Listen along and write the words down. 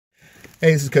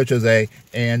Hey, this is Coach Jose,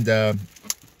 and I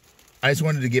just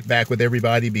wanted to get back with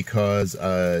everybody because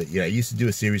I used to do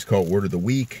a series called Word of the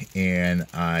Week, and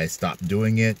I stopped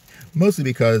doing it, mostly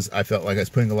because I felt like I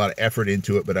was putting a lot of effort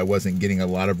into it, but I wasn't getting a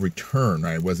lot of return,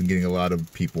 right? I wasn't getting a lot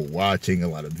of people watching, a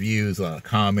lot of views, a lot of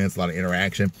comments, a lot of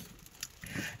interaction.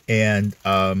 And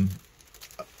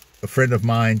a friend of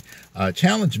mine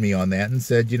challenged me on that and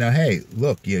said, hey,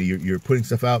 look, you're putting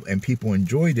stuff out and people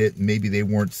enjoyed it. Maybe they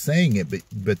weren't saying it,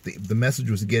 but the message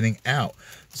was getting out.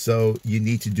 So you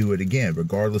need to do it again,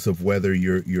 regardless of whether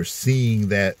you're seeing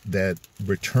that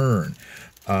return.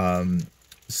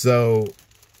 So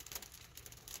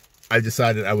I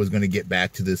decided I was going to get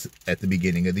back to this at the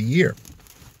beginning of the year.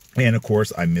 And of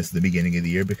course, I missed the beginning of the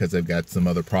year because I've got some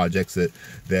other projects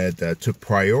that took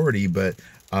priority. But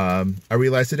I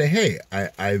realized today, hey,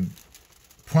 I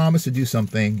promised to do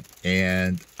something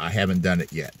and I haven't done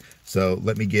it yet. So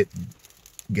let me get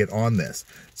on this.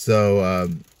 So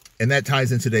and that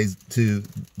ties in to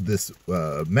this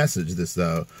message, this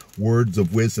words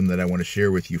of wisdom that I want to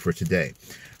share with you for today.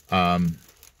 And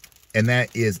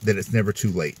that is that it's never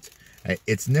too late.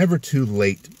 It's never too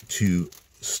late to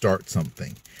start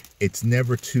something. It's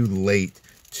never too late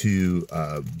to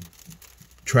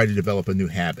try to develop a new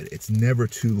habit. It's never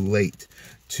too late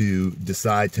to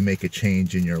decide to make a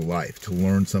change in your life, to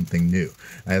learn something new.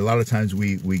 And a lot of times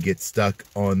we get stuck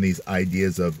on these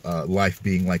ideas of life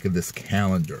being like this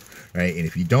calendar, right? And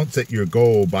if you don't set your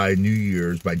goal by New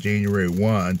Year's, by January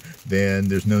 1, then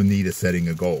there's no need of setting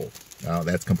a goal.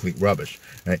 That's complete rubbish,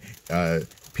 right?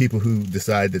 People who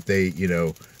decide that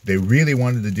they really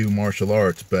wanted to do martial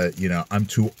arts, but I'm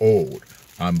too old.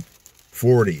 I'm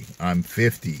 40, I'm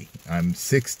 50, I'm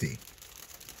 60.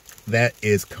 That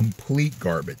is complete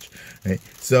garbage. Right?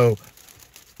 So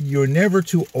you're never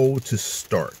too old to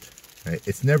start. Right?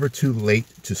 It's never too late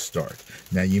to start.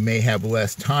 Now you may have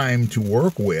less time to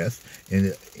work with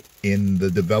in the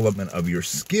development of your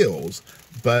skills,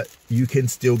 but you can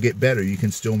still get better. You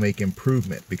can still make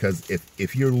improvement, because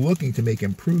if you're looking to make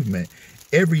improvement,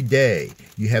 every day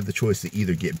you have the choice to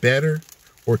either get better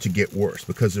or to get worse,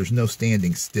 because there's no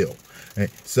standing still. Right?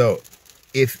 So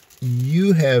if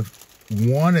you have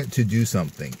wanted to do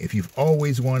something, if you've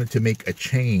always wanted to make a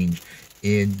change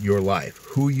in your life,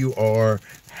 who you are,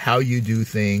 how you do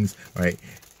things, right?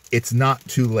 It's not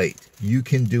too late. You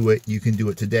can do it. You can do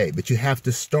it today, but you have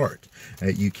to start.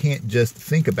 Right? You can't just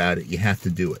think about it. You have to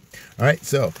do it. All right.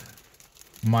 So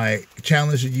my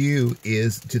challenge to you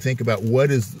is to think about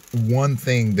what is one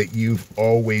thing that you've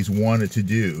always wanted to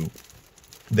do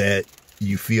that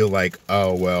you feel like,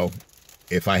 oh, well,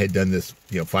 if I had done this,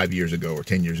 5 years ago or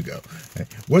 10 years ago, right?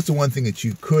 What's the one thing that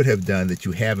you could have done that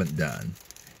you haven't done?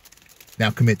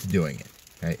 Now commit to doing it.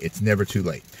 Right? It's never too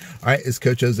late. All right. It's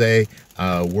Coach Jose,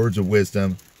 words of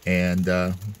wisdom, and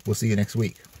we'll see you next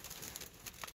week.